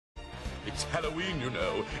It's Halloween, you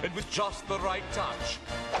know, and with just the right touch.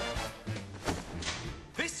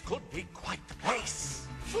 This could be quite the place.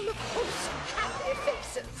 Full of wholesome, happy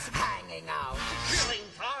faces hanging out. Killing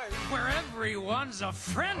time. Where everyone's a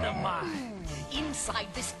friend of mine. Inside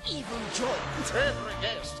this evil joint. Every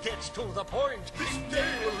guest gets to the point. This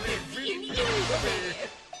day will live in infamy.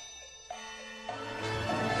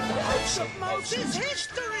 House of Mouse is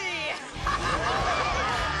history!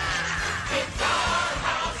 It's our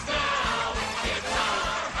house now! It's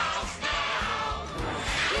our house now!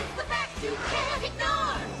 It's the fact you can't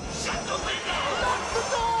ignore! Shut the window! Lock the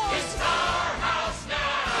door! It's our house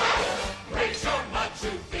now! Raise your mud to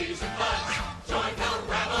thieves and buds. Join the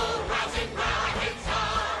rabble, rousing round. It's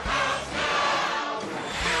our house now!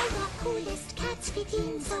 All the coolest cats fit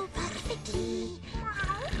in so perfectly.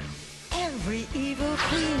 Every evil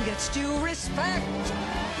queen gets due respect.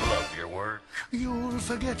 Love your work. You'll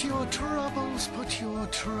forget your troubles, put your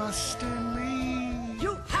trust in me.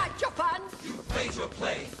 You had your fun, You played your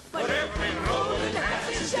play. but every Roland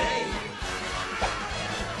has his day.